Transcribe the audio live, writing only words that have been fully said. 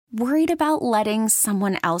Worried about letting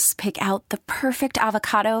someone else pick out the perfect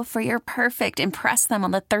avocado for your perfect impress them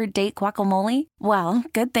on the third date guacamole? Well,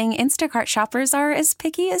 good thing Instacart shoppers are as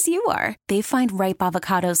picky as you are. They find ripe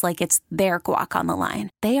avocados like it's their guac on the line.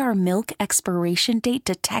 They are milk expiration date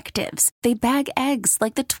detectives. They bag eggs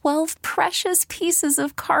like the 12 precious pieces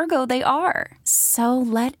of cargo they are. So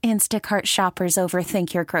let Instacart shoppers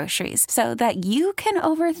overthink your groceries so that you can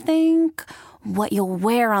overthink what you'll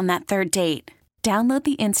wear on that third date. Download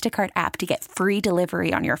the Instacart app to get free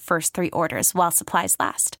delivery on your first 3 orders while supplies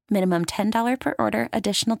last. Minimum $10 per order.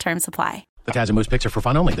 Additional terms apply. The Taz and Moose picks are for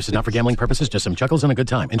fun only. This is not for gambling purposes, just some chuckles and a good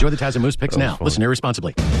time. Enjoy the Taz and Moose picks now. Fun. Listen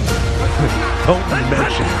irresponsibly. Don't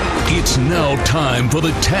mention it. It's now time for the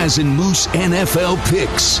Taz and Moose NFL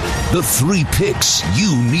picks. The 3 picks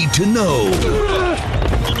you need to know.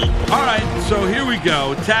 All right, so here we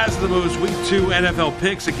go. Taz and the Moose, Week 2 NFL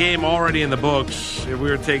picks. A game already in the books. If we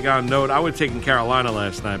were to take on note, I would have taken Carolina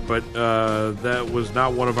last night, but that was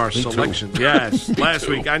not one of our selections. Yes, last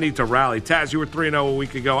week I need to rally. Taz, you were 3-0 a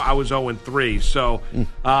week ago. I was 0-3, so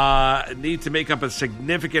need to make up a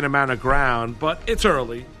significant amount of ground, but it's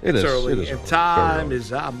early. It's early, and time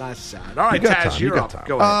is on my side. All right, Taz, you're up.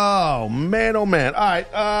 Go ahead. Oh, man. All right,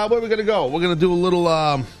 where are we going to go? We're going to do a little,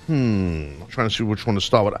 I'm trying to see which one to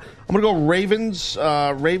start with. I'm going to go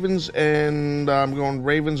Ravens, and I'm going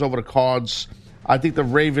Ravens over the Cards. I think the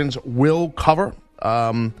Ravens will cover.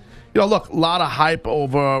 Look, a lot of hype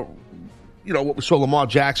over, what we saw Lamar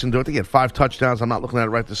Jackson do. I think he had 5 touchdowns. I'm not looking at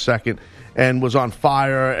it right this second. And was on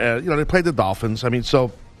fire. They played the Dolphins. I mean,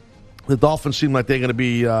 so the Dolphins seem like they're going to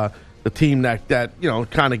be the team that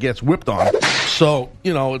kind of gets whipped on. So,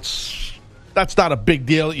 that's not a big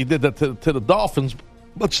deal. You did that to the Dolphins.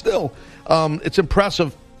 But still, it's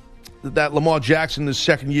impressive that Lamar Jackson, his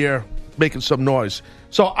second year, making some noise.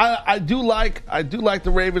 So I do like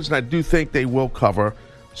the Ravens, and I do think they will cover.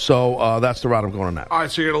 So that's the route I'm going on that. All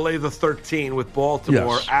right, so you're going to lay the 13 with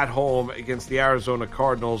Baltimore at home against the Arizona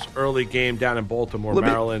Cardinals. Early game down in Baltimore,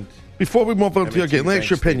 Maryland. Before we move on to your game, let me ask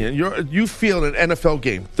your opinion. You feel an NFL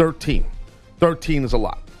game, 13. 13 is a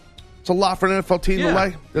lot. It's a lot for an NFL team to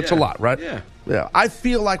lay. That's a lot, right? Yeah. I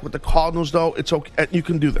feel like with the Cardinals, though, it's okay. You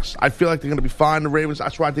can do this. I feel like they're going to be fine. The Ravens,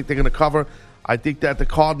 that's why I think they're going to cover. I think that the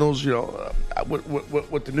Cardinals,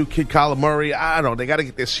 with the new kid, Kyler Murray, I don't know. They got to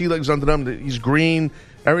get their sea legs under them. He's green.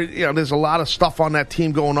 There's a lot of stuff on that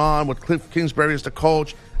team going on with Cliff Kingsbury as the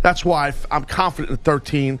coach. That's why I'm confident in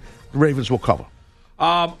 13. The Ravens will cover.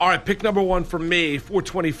 All right, pick number 1 for me,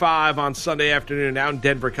 4:25 on Sunday afternoon out in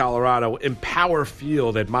Denver, Colorado, Empower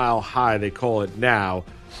Field at Mile High, they call it now.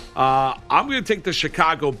 I'm going to take the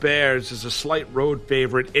Chicago Bears as a slight road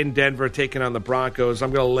favorite in Denver, taking on the Broncos.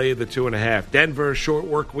 I'm going to lay the 2.5. Denver, short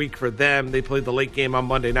work week for them. They played the late game on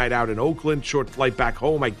Monday night out in Oakland. Short flight back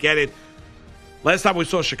home. I get it. Last time we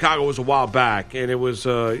saw Chicago was a while back, and it was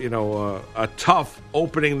a tough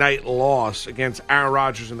opening night loss against Aaron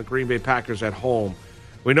Rodgers and the Green Bay Packers at home.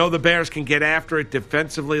 We know the Bears can get after it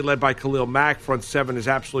defensively, led by Khalil Mack. Front 7 is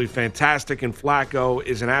absolutely fantastic, and Flacco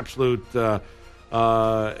is an absolute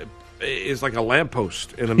is like a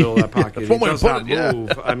lamppost in the middle of that pocket. He does not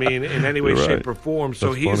move, in any way, shape, or form.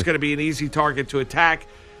 So he's going to be an easy target to attack.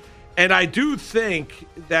 And I do think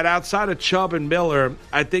that outside of Chubb and Miller,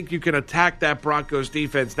 I think you can attack that Broncos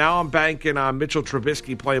defense. Now I'm banking on Mitchell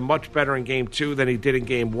Trubisky playing much better in Game 2 than he did in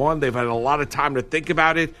Game 1. They've had a lot of time to think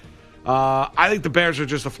about it. I think the Bears are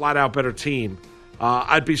just a flat-out better team.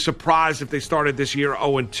 I'd be surprised if they started this year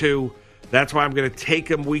 0-2. That's why I'm going to take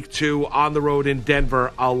them Week 2 on the road in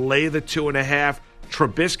Denver. I'll lay the 2.5.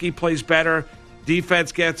 Trubisky plays better.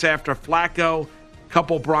 Defense gets after Flacco.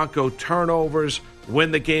 Couple Bronco turnovers.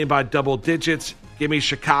 Win the game by double digits. Give me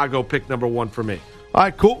Chicago, pick number 1 for me. All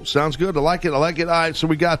right, cool. Sounds good. I like it. All right, so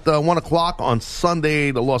we got 1 o'clock on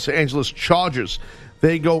Sunday, the Los Angeles Chargers.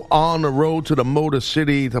 They go on the road to the Motor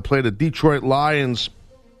City to play the Detroit Lions.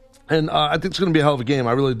 And I think it's going to be a hell of a game.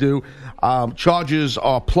 I really do. Chargers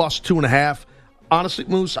are plus 2.5. Honestly,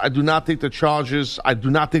 Moose, I do not think the Chargers, I do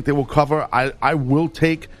not think they will cover. I will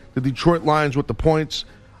take the Detroit Lions with the points.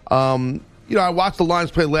 I watched the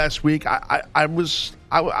Lions play last week. I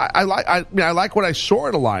like what I saw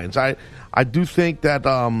in the Lions. I do think that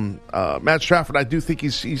Matt Stafford, I do think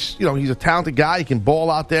he's a talented guy. He can ball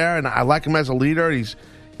out there, and I like him as a leader. He's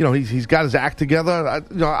got his act together.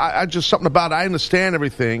 I just something about it. I understand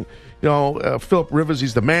everything. Phillip Rivers,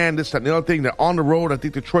 he's the man. This, that, and the other thing. They're on the road. I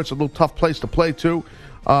think Detroit's a little tough place to play too.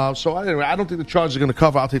 So anyway, I don't think the Chargers are going to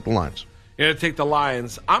cover. I'll take the Lions. You're going to take the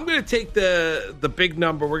Lions. I'm going to take the big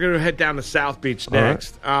number. We're going to head down to South Beach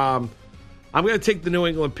next. Right. I'm going to take the New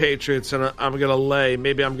England Patriots, and I'm going to lay.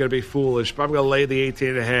 Maybe I'm going to be foolish, but I'm going to lay the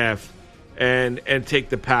 18.5. and take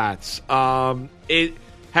the Pats. It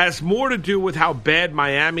has more to do with how bad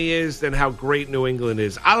Miami is than how great New England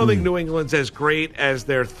is. I don't think New England's as great as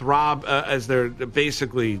their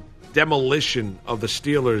basically demolition of the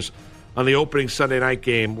Steelers on the opening Sunday night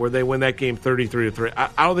game where they win that game 33-3.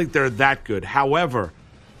 I don't think they're that good. However,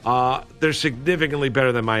 they're significantly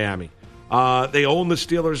better than Miami. They own the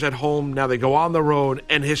Steelers at home. Now they go on the road.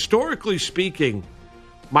 And historically speaking,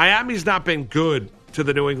 Miami's not been good to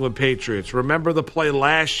the New England Patriots. Remember the play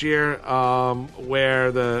last year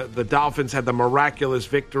where the Dolphins had the miraculous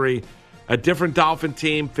victory? A different Dolphin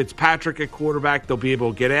team, Fitzpatrick at quarterback. They'll be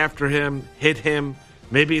able to get after him, hit him.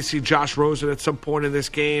 Maybe you see Josh Rosen at some point in this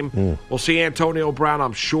game. We'll see Antonio Brown,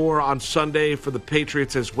 I'm sure, on Sunday for the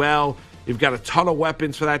Patriots as well. You've got a ton of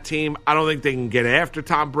weapons for that team. I don't think they can get after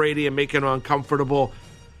Tom Brady and make him uncomfortable.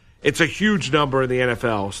 It's a huge number in the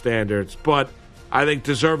NFL standards, but I think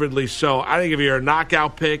deservedly so. I think if you're a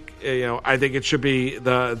knockout pick, I think it should be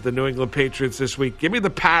the New England Patriots this week. Give me the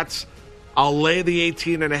Pats. I'll lay the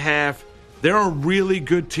 18.5. They're a really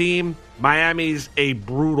good team. Miami's a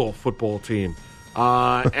brutal football team.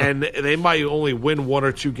 And they might only win 1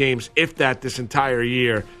 or 2 games, if that, this entire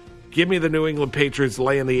year. Give me the New England Patriots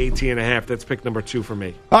laying the 18.5. That's pick number 2 for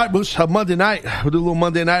me. All right, Moose, Monday night. We'll do a little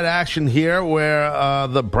Monday night action here where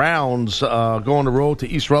the Browns go on the road to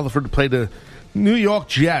East Rutherford to play the New York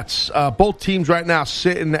Jets. Both teams right now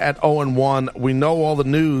sitting at 0-1. We know all the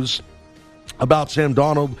news about Sam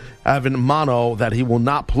Darnold having mono, that he will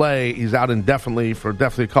not play. He's out indefinitely for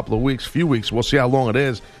definitely a couple of weeks, few weeks. We'll see how long it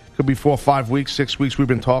is. Could be 4 or 5 weeks, 6 weeks. We've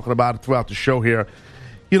been talking about it throughout the show here.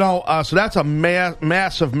 So that's a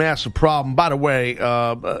massive problem. By the way,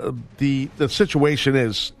 the situation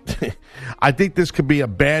is, I think this could be a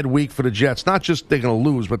bad week for the Jets. Not just they're going to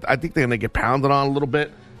lose, but I think they're going to get pounded on a little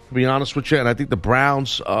bit, to be honest with you. And I think the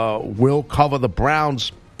Browns will cover. The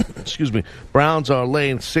Browns, Browns are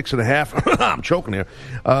laying 6.5. I'm choking here.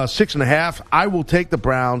 6.5. I will take the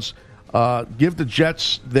Browns. Give the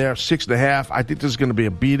Jets their 6.5. I think this is going to be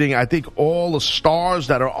a beating. I think all the stars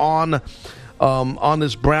that are on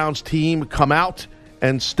this Browns team come out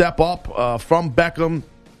and step up from Beckham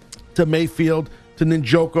to Mayfield to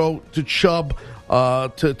Njoku to Chubb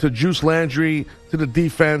to Juice Landry to the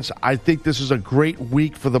defense. I think this is a great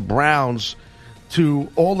week for the Browns.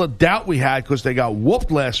 To all the doubt we had because they got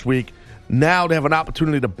whooped last week, now they have an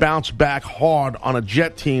opportunity to bounce back hard on a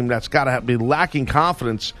Jet team that's got to be lacking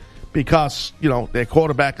confidence because, their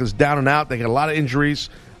quarterback is down and out. They got a lot of injuries.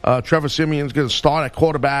 Trevor Siemian's going to start at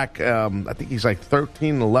quarterback. I think he's like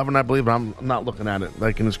 13-11, I believe. But I'm not looking at it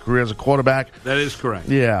like in his career as a quarterback. That is correct.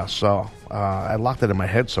 Yeah, so I locked it in my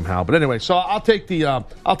head somehow. But anyway, so I'll take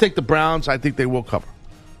the Browns. I think they will cover.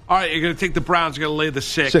 All right, you're going to take the Browns. You're going to lay the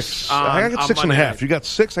 6. 6. I got 6.5. You got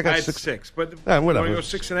 6. I got 6. 6. But whatever. You want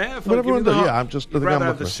to go 6.5? Whatever you want to do. Yeah, I'm just. I'd rather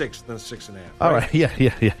have the 6 than the 6.5. Right? All right.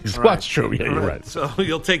 Yeah. Well, that's true. Yeah, you're right. So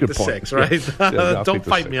you'll take the 6, right? Yeah, don't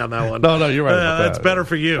fight me on that one. No, you're right. That's better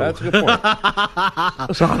for you. That's a good point.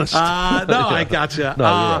 That's honest. I gotcha. No,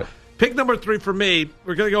 you're right. Pick number 3 for me.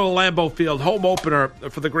 We're going to go to Lambeau Field, home opener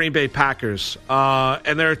for the Green Bay Packers,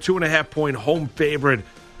 and they're a 2.5-point home favorite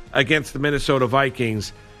against the Minnesota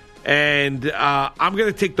Vikings. And I'm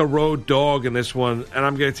going to take the road dog in this one, and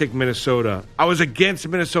I'm going to take Minnesota. I was against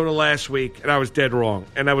Minnesota last week, and I was dead wrong.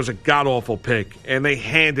 And that was a god-awful pick. And they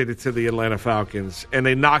handed it to the Atlanta Falcons. And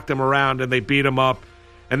they knocked them around, and they beat them up.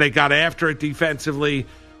 And they got after it defensively.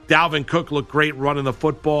 Dalvin Cook looked great running the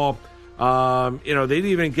football. They didn't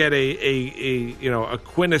even get a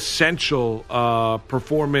quintessential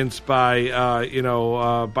performance by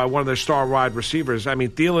one of their star wide receivers. I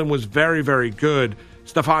mean, Thielen was very, very good.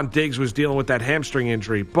 Stephon Diggs was dealing with that hamstring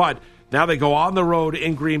injury. But now they go on the road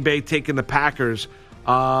in Green Bay taking the Packers.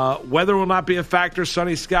 Weather will not be a factor.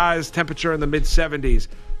 Sunny skies, temperature in the mid-70s.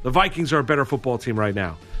 The Vikings are a better football team right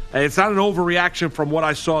now. It's not an overreaction from what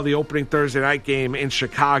I saw the opening Thursday night game in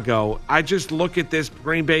Chicago. I just look at this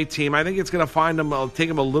Green Bay team. I think it's going to take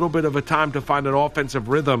them a little bit of a time to find an offensive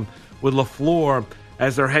rhythm with LaFleur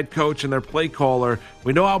as their head coach and their play caller.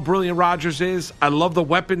 We know how brilliant Rodgers is. I love the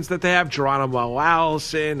weapons that they have. Geronimo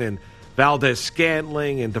Allison and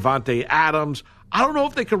Valdez-Scantling and Devontae Adams. I don't know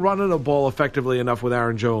if they can run the ball effectively enough with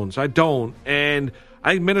Aaron Jones. I don't. And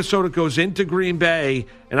I think Minnesota goes into Green Bay,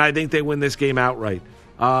 and I think they win this game outright.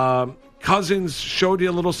 Cousins showed you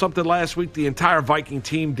a little something last week. The entire Viking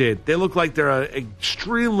team did. They look like they're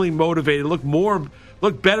extremely motivated. Look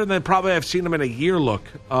better than probably I've seen them in a year look.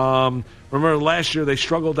 Remember last year they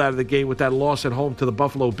struggled out of the gate with that loss at home to the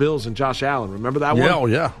Buffalo Bills and Josh Allen. Remember that one? Oh,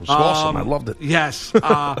 yeah. It was awesome. I loved it. Yes.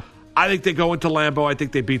 I think they go into Lambeau. I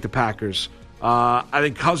think they beat the Packers I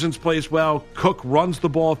think Cousins plays well. Cook runs the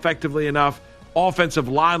ball effectively enough. Offensive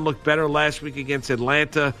line looked better last week against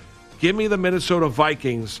Atlanta. Give me the Minnesota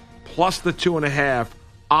Vikings plus the 2.5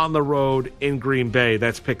 on the road in Green Bay.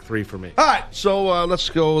 That's pick 3 for me. All right, so let's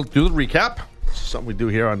go do the recap. This is something we do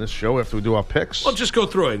here on this show after we do our picks. Well, just go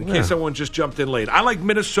through it in case someone just jumped in late. I like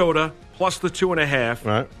Minnesota plus the 2.5.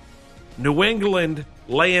 Right. New England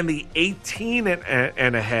laying the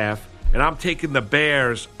 18.5, and I'm taking the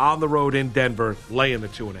Bears on the road in Denver laying the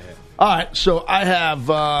 2.5. All right, so I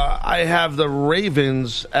have the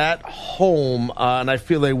Ravens at home, and I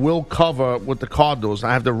feel they will cover with the Cardinals.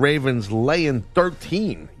 I have the Ravens laying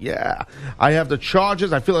 13. Yeah, I have the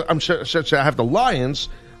Chargers. I have the Lions.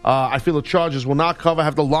 I feel the Chargers will not cover. I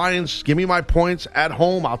have the Lions. Give me my points at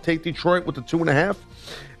home. I'll take Detroit with the 2.5.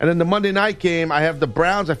 And then the Monday night game, I have the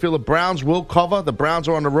Browns. I feel the Browns will cover. The Browns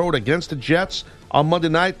are on the road against the Jets on Monday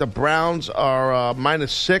night. The Browns are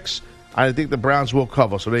 -6. I think the Browns will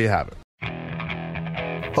cover. So there you have it.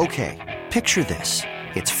 Okay, picture this.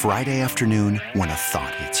 It's Friday afternoon when a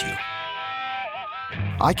thought hits you.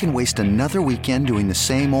 I can waste another weekend doing the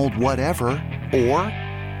same old whatever, or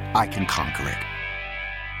I can conquer it.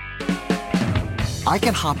 I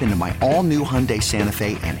can hop into my all-new Hyundai Santa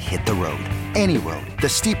Fe and hit the road. Any road. The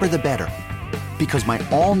steeper, the better. Because my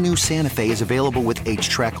all-new Santa Fe is available with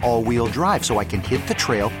H-Track all-wheel drive, so I can hit the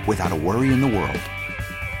trail without a worry in the world.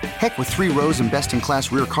 Heck, with 3 rows and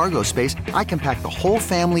best-in-class rear cargo space, I can pack the whole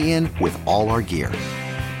family in with all our gear.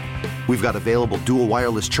 We've got available dual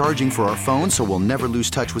wireless charging for our phones, so we'll never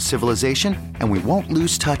lose touch with civilization, and we won't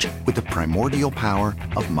lose touch with the primordial power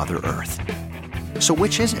of Mother Earth. So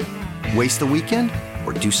which is it? Waste the weekend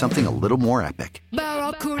or do something a little more epic?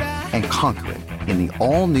 And conquer it in the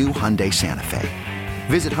all-new Hyundai Santa Fe.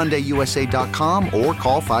 Visit HyundaiUSA.com or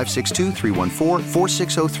call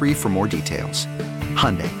 562-314-4603 for more details.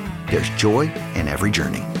 Hyundai, there's joy in every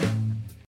journey.